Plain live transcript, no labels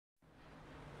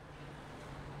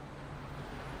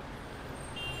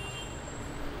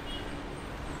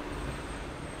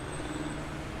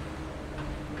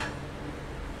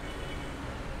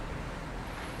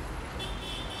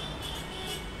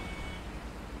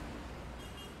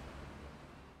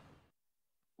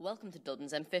Welcome to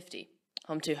Dublin's M50,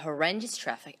 home to horrendous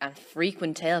traffic and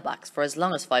frequent tailbacks for as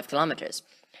long as 5 kilometres.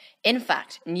 In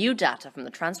fact, new data from the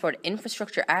Transport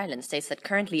Infrastructure Ireland states that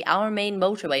currently our main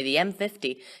motorway, the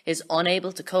M50, is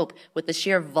unable to cope with the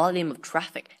sheer volume of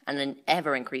traffic and an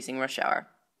ever-increasing rush hour.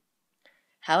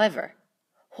 However,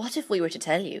 what if we were to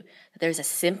tell you that there is a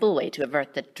simple way to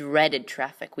avert the dreaded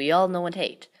traffic we all know and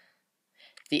hate?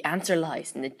 The answer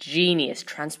lies in the genius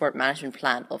transport management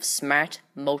plan of smart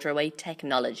motorway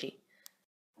technology.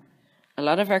 A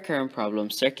lot of our current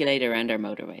problems circulate around our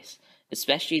motorways,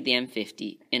 especially the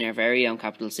M50 in our very own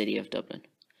capital city of Dublin.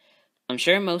 I'm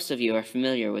sure most of you are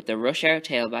familiar with the rush hour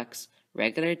tailbacks,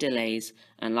 regular delays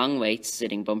and long waits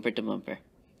sitting bumper to bumper.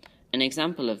 An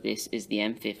example of this is the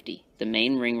M50, the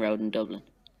main ring road in Dublin.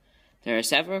 There are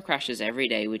several crashes every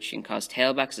day which can cause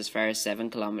tailbacks as far as 7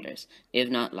 kilometres, if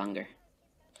not longer.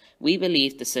 We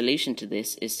believe the solution to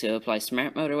this is to apply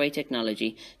smart motorway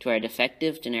technology to our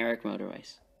defective generic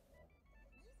motorways.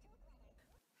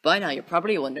 By now you're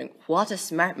probably wondering what a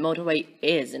smart motorway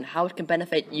is and how it can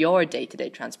benefit your day-to-day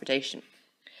transportation.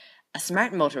 A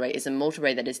smart motorway is a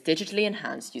motorway that is digitally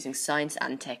enhanced using science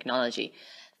and technology.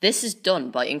 This is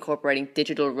done by incorporating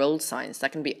digital road signs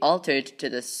that can be altered to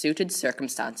the suited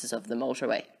circumstances of the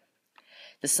motorway.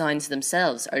 The signs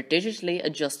themselves are digitally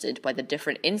adjusted by the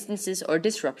different instances or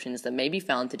disruptions that may be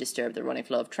found to disturb the running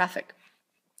flow of traffic.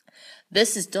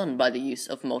 This is done by the use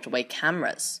of motorway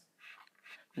cameras.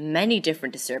 Many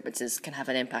different disturbances can have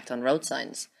an impact on road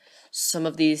signs. Some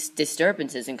of these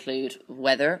disturbances include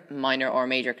weather, minor or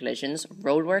major collisions,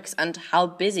 roadworks, and how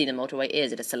busy the motorway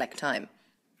is at a select time.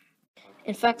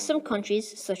 In fact, some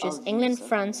countries, such as England,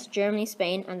 France, Germany,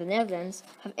 Spain, and the Netherlands,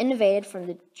 have innovated from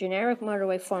the generic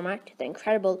motorway format to the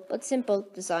incredible but simple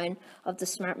design of the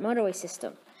smart motorway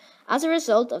system. As a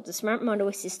result of the smart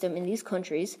motorway system in these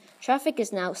countries, traffic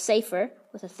is now safer,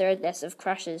 with a third less of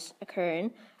crashes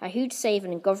occurring, a huge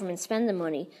saving in government spending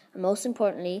money, and most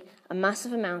importantly, a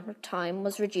massive amount of time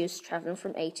was reduced travelling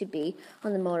from A to B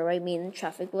on the motorway, meaning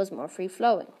traffic was more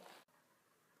free-flowing.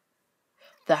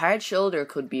 The hard shoulder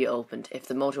could be opened if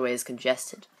the motorway is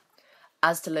congested.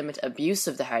 As to limit abuse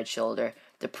of the hard shoulder,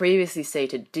 the previously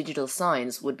stated digital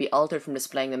signs would be altered from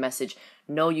displaying the message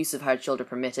 "No use of hard shoulder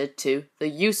permitted" to "The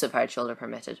use of hard shoulder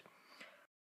permitted."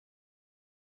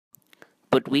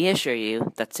 But we assure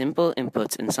you that simple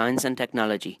inputs in science and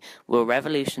technology will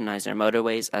revolutionise our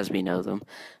motorways as we know them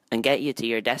and get you to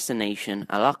your destination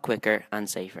a lot quicker and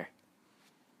safer.